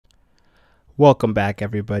Welcome back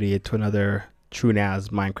everybody to another TrueNAS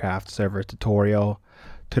Minecraft server tutorial.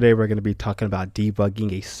 Today we're going to be talking about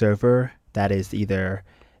debugging a server that is either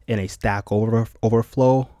in a stack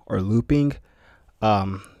overflow or looping.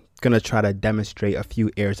 Going to try to demonstrate a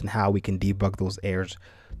few errors and how we can debug those errors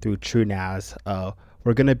through TrueNAS. I'm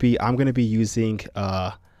going to be using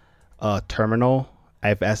a terminal. I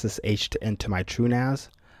have SSH into my TrueNAS.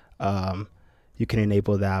 You can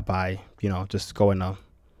enable that by just going to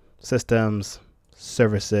systems,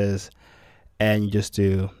 services, and you just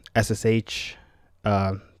do SSH.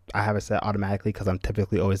 I have it set automatically because I'm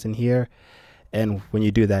typically always in here. And when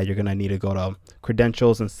you do that, you're gonna need to go to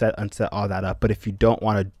credentials and set all that up. But if you don't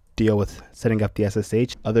want to deal with setting up the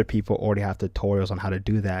SSH, other people already have tutorials on how to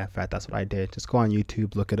do that. In fact, that's what I did. Just go on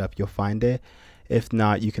YouTube, look it up, you'll find it. If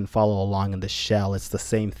not, you can follow along in the shell. It's the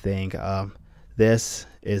same thing. This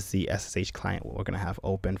is the SSH client we're gonna have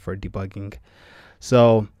open for debugging.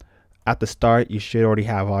 So at the start, you should already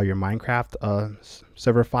have all your Minecraft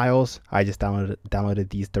server files. I just downloaded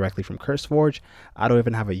these directly from CurseForge. I don't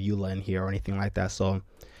even have a EULA in here or anything like that. So,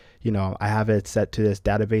 I have it set to this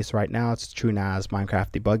database right now. It's TrueNAS Minecraft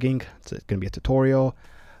Debugging. It's going to be a tutorial.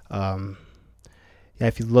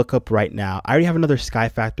 If you look up right now, I already have another Sky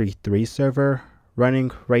Factory 3 server running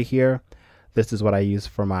right here. This is what I use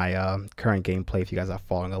for my current gameplay if you guys are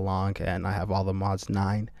following along, and I have all the mods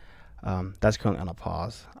 9. That's currently on a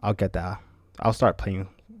pause. I'll get that. I'll start playing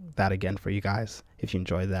that again for you guys if you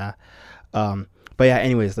enjoy that. But yeah,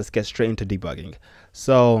 anyways, let's get straight into debugging.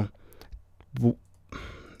 So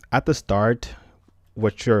at the start,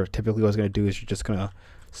 what you're typically going to do is you're just going to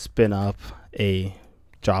spin up a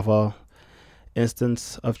Java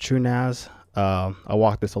instance of TrueNAS. I'll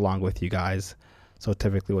walk this along with you guys. So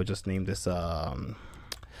typically we'll just name this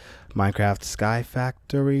Minecraft Sky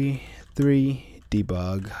Factory 3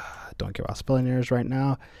 debug. Don't care about spelling errors right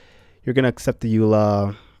now. You're gonna accept the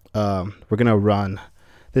EULA. We're gonna run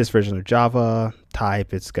this version of Java.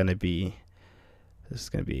 Type it's a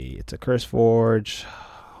CurseForge.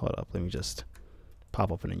 Hold up, let me just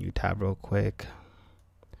pop up in a new tab real quick.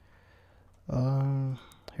 Here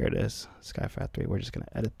it is, Sky Factory. We're just gonna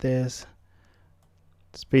edit this.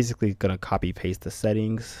 It's basically gonna copy paste the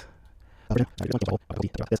settings.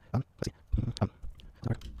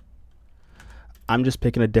 I'm just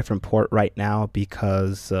picking a different port right now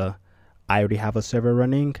because I already have a server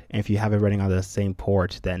running, and if you have it running on the same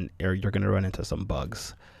port, then you're going to run into some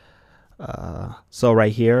bugs. So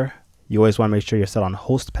right here, you always want to make sure you're set on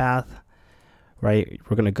host path, right?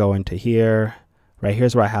 We're going to go into here. Right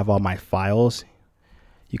here's where I have all my files.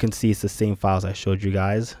 You can see it's the same files I showed you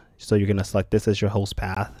guys. So you're going to select this as your host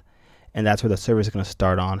path, and that's where the server is going to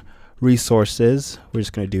start on. Resources, we're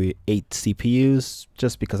just going to do 8 CPUs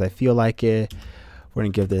just because I feel like it. We're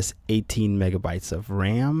going to give this 18 megabytes of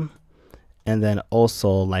RAM. And then also,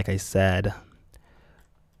 like I said,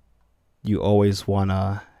 you always want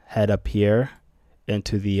to head up here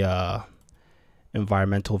into the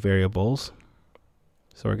environmental variables.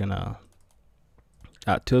 So we're going to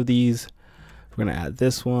add 2 of these. We're going to add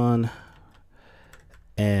this one.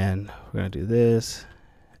 And we're going to do this.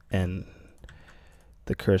 And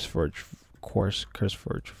the CurseForge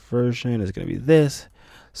version is going to be this.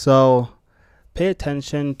 So pay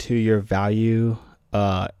attention to your value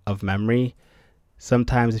of memory.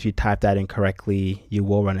 Sometimes if you type that incorrectly, you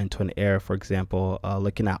will run into an error. For example,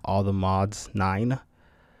 looking at all the mods 9.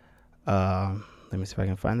 Let me see if I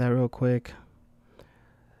can find that real quick.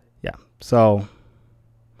 Yeah, so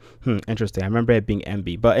interesting. I remember it being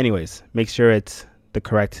MB, but anyways, make sure it's the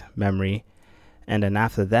correct memory. And then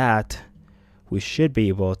after that, we should be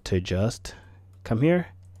able to just come here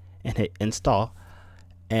and hit install.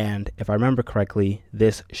 And if I remember correctly,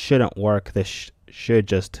 this shouldn't work. This should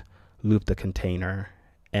just loop the container,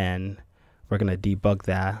 and we're going to debug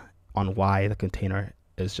that on why the container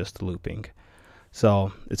is just looping.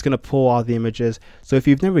 So it's going to pull all the images. So if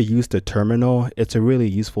you've never used a terminal, it's a really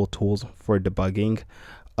useful tool for debugging.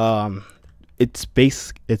 It's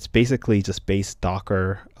basically just base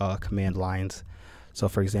Docker command lines. So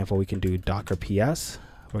for example, we can do docker ps.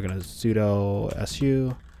 We're going to sudo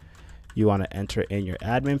su. You want to enter in your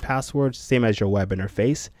admin password, same as your web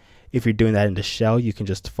interface. If you're doing that in the shell, you can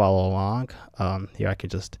just follow along. Here I can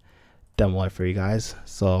just demo it for you guys.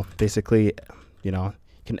 So basically, you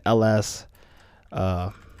can ls,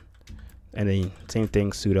 and then same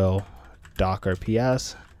thing, sudo docker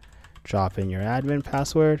ps, drop in your admin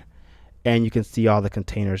password, and you can see all the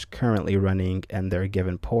containers currently running and their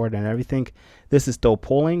given port and everything. This is still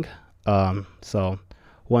pulling. So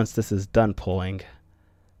once this is done pulling,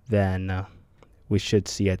 then we should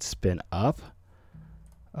see it spin up.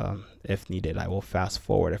 If needed, I will fast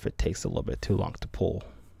forward if it takes a little bit too long to pull.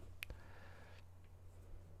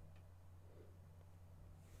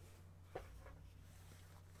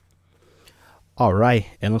 All right,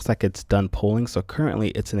 it looks like it's done pulling. So currently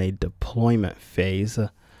it's in a deployment phase.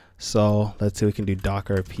 So let's see, we can do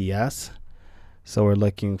Docker PS. So we're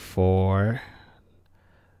looking for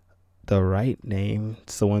the right name.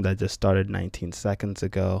 It's the one that just started 19 seconds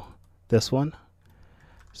ago. This one.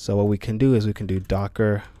 So what we can do is we can do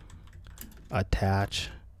Docker attach,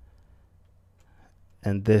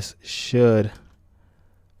 and this should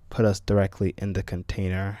put us directly in the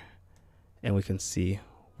container, and we can see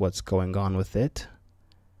what's going on with it.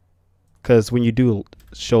 Because when you do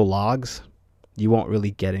show logs, you won't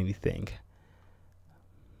really get anything.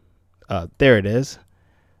 There it is.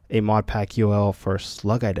 A modpack URL for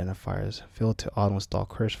slug identifiers. Failed to auto install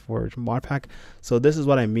CurseForge modpack. So this is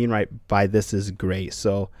what I mean right by this is great.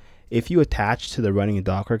 So if you attach to the running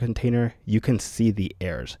Docker container, you can see the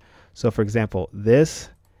errors. So for example, this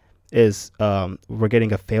is we're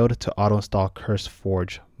getting a failed to auto install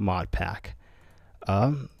CurseForge modpack.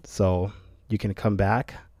 So you can come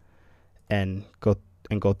back and go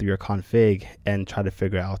through your config and try to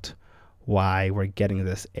figure out why we're getting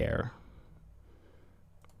this error.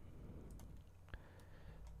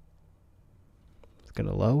 It's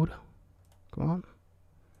gonna load. Come on.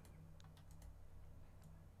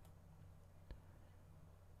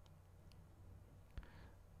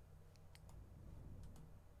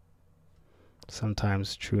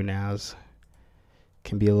 Sometimes TrueNAS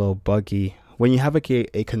can be a little buggy. When you have a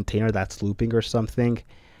container that's looping or something,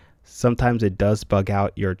 sometimes it does bug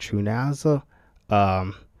out your TrueNAS,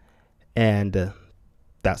 and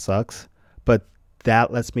that sucks. But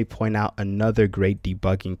that lets me point out another great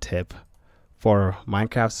debugging tip for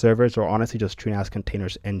Minecraft servers, or honestly just TrueNAS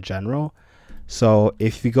containers in general. So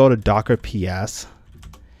if you go to Docker PS,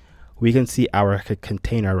 we can see our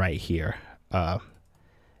container right here, and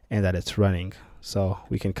that it's running. So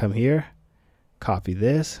we can come here, copy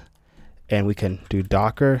this, and we can do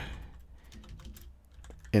Docker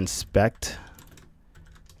inspect,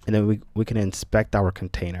 and then we can inspect our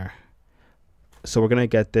container. So we're gonna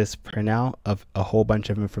get this printout of a whole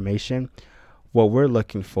bunch of information. What we're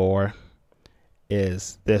looking for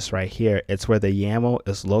is this right here. It's where the YAML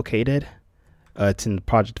is located. It's in the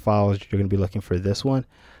project files. You're gonna be looking for this one.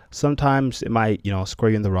 Sometimes it might, score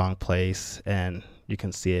you in the wrong place, and you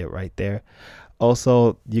can see it right there.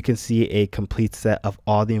 Also, you can see a complete set of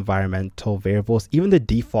all the environmental variables, even the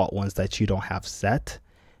default ones that you don't have set.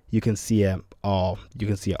 You can see it all. You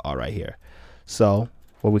can see it all right here. So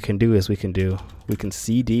what we can do is we can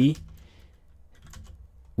cd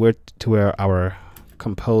where our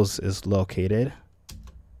compose is located.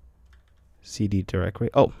 CD directory.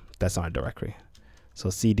 Oh, that's not a directory. So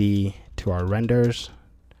cd to our renders,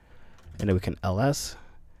 and then we can ls.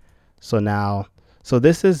 So now, so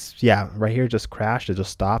this is, right here just crashed, it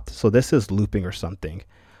just stopped. So this is looping or something.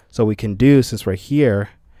 So we can do, since we're here,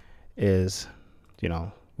 is,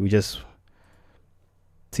 we just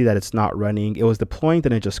see that it's not running. It was deploying,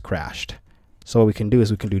 then it just crashed. So what we can do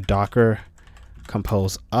is we can do Docker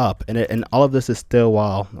compose up, and all of this is still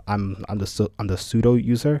while I'm the sudo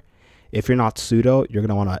user. If you're not sudo, you're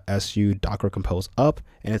gonna want to su Docker compose up,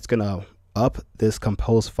 and it's gonna up this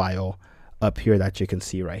compose file up here that you can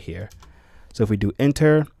see right here. So if we do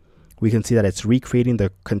enter, we can see that it's recreating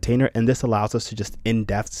the container, and this allows us to just in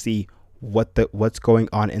depth see what's going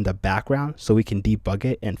on in the background, so we can debug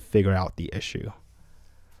it and figure out the issue.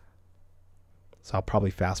 So I'll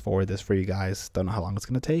probably fast forward this for you guys. Don't know how long it's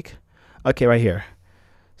gonna take. Okay, right here.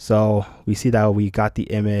 So we see that we got the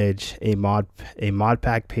image, a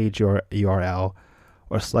modpack page URL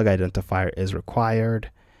or slug identifier is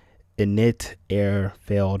required. Init error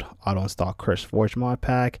failed auto install CurseForge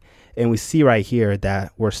modpack, and we see right here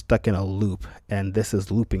that we're stuck in a loop, and this is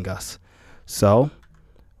looping us. So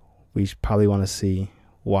we probably want to see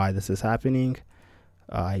why this is happening.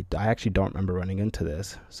 I actually don't remember running into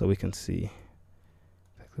this, so we can see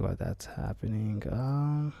exactly why that's happening.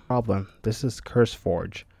 Problem. This is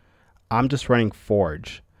CurseForge. I'm just running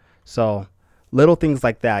Forge, so little things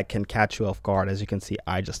like that can catch you off guard. As you can see,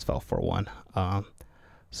 I just fell for one.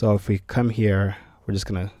 So if we come here, we're just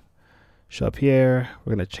gonna show up here.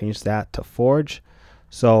 We're gonna change that to Forge.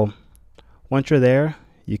 So once you're there,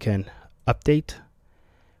 you can update.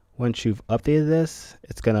 Once you've updated this,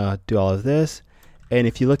 it's gonna do all of this. And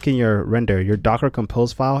if you look in your render, your Docker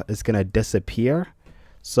compose file is gonna disappear.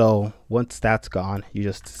 So once that's gone, you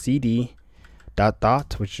just cd ...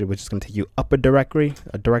 which is gonna take you up a directory,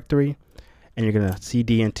 and you're gonna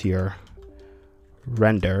cd into your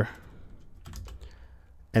render.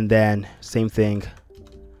 And then same thing,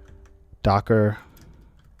 Docker.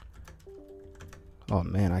 Oh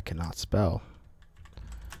man, I cannot spell.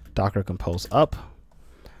 Docker compose up.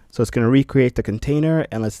 So it's going to recreate the container,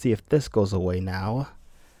 and let's see if this goes away now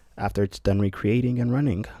after it's done recreating and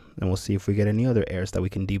running. And we'll see if we get any other errors that we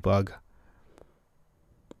can debug.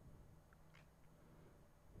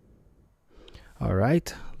 All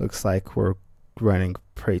right, looks like we're running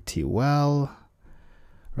pretty well.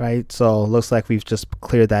 Right, so looks like we've just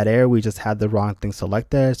cleared that error. We just had the wrong thing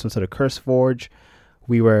selected. So instead of curse forge,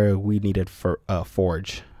 we needed for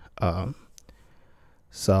forge.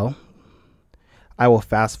 So I will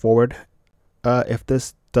fast forward if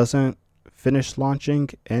this doesn't finish launching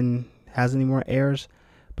and has any more errors.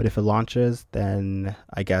 But if it launches, then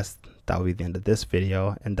I guess that will be the end of this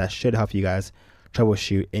video, and that should help you guys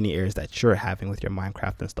troubleshoot any errors that you're having with your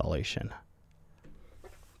Minecraft installation.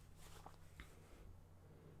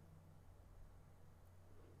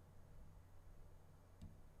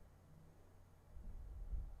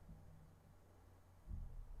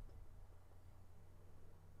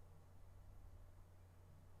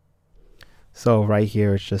 So right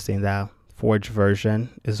here, it's just saying that Forge version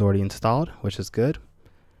is already installed, which is good.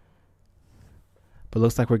 But it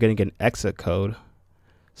looks like we're getting an exit code.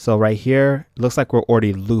 So right here, it looks like we're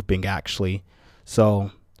already looping actually.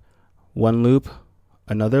 So one loop,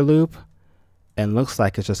 another loop, and looks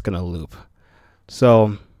like it's just gonna loop.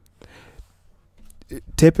 So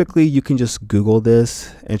typically you can just Google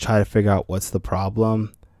this and try to figure out what's the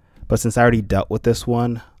problem. But since I already dealt with this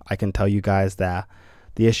one, I can tell you guys that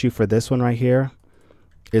the issue for this one right here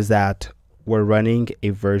is that we're running a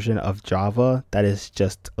version of Java that is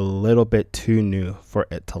just a little bit too new for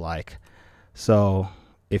it to like. So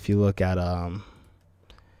if you look at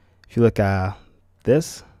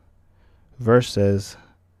this versus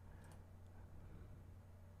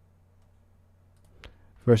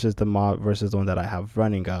the one that I have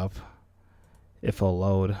running up, if it'll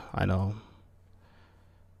load, I know.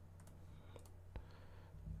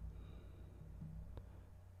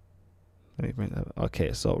 Let me bring that up.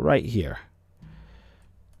 Okay, so right here.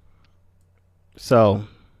 So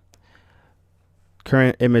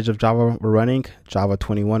current image of Java we're running, Java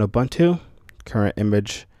 21 Ubuntu. Current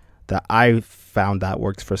image that I found that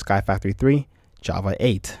works for Sky Factory 3, Java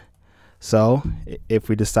 8. So if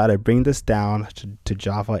we decide to bring this down to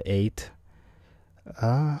Java 8,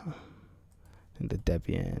 in the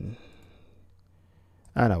Debian,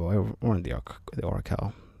 I know we're in the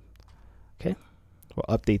Oracle. Okay,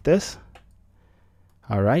 we'll update this.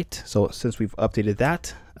 All right, so since we've updated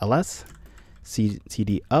that, ls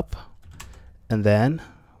cd up, and then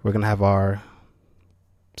we're gonna have our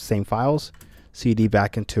same files, cd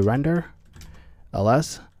back into render,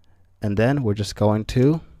 ls, and then we're just going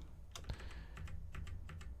to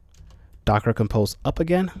Docker compose up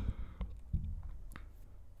again.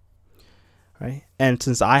 Right, and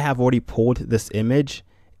since I have already pulled this image,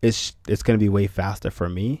 it's going to be way faster for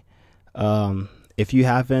me. If you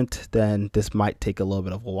haven't, then this might take a little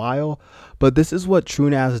bit of a while, but this is what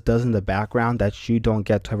TrueNAS does in the background that you don't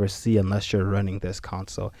get to ever see unless you're running this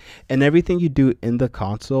console. And everything you do in the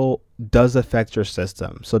console does affect your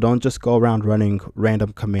system. So don't just go around running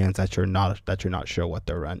random commands that you're not sure what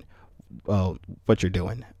what you're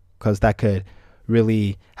doing, because that could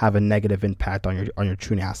really have a negative impact on your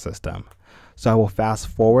TrueNAS system. So I will fast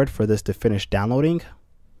forward for this to finish downloading.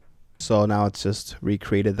 So now it's just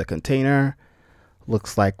recreated the container.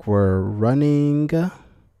 Looks like we're running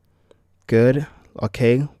good.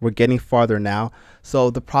 Okay, we're getting farther now.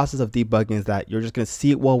 So the process of debugging is that you're just going to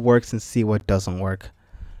see what works and see what doesn't work.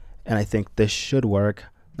 And I think this should work.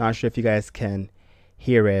 Not sure if you guys can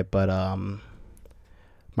hear it, but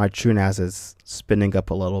my TrueNAS is spinning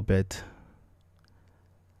up a little bit.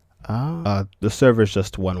 The server is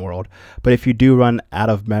just one world, but if you do run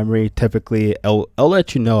out of memory, typically I'll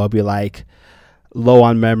let you know. I'll be like low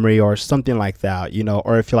on memory or something like that, you know,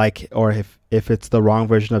 or if you like, or if it's the wrong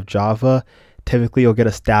version of Java, typically you'll get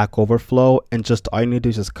a Stack Overflow, and just all you need to do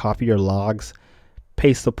is just copy your logs,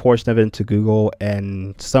 paste the portion of it into Google,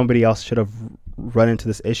 and somebody else should have run into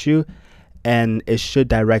this issue, and it should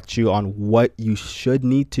direct you on what you should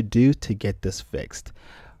need to do to get this fixed.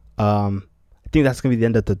 I think that's gonna be the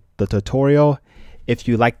end of the tutorial. If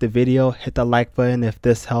you liked the video, hit the like button. If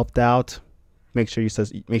this helped out, make sure you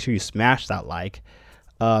smash that like.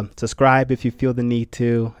 Subscribe if you feel the need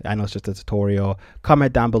to. I know it's just a tutorial.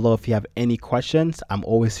 Comment down below if you have any questions. I'm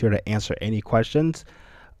always here to answer any questions.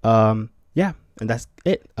 Yeah, and that's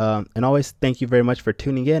it. And always thank you very much for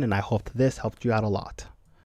tuning in, and I hope this helped you out a lot.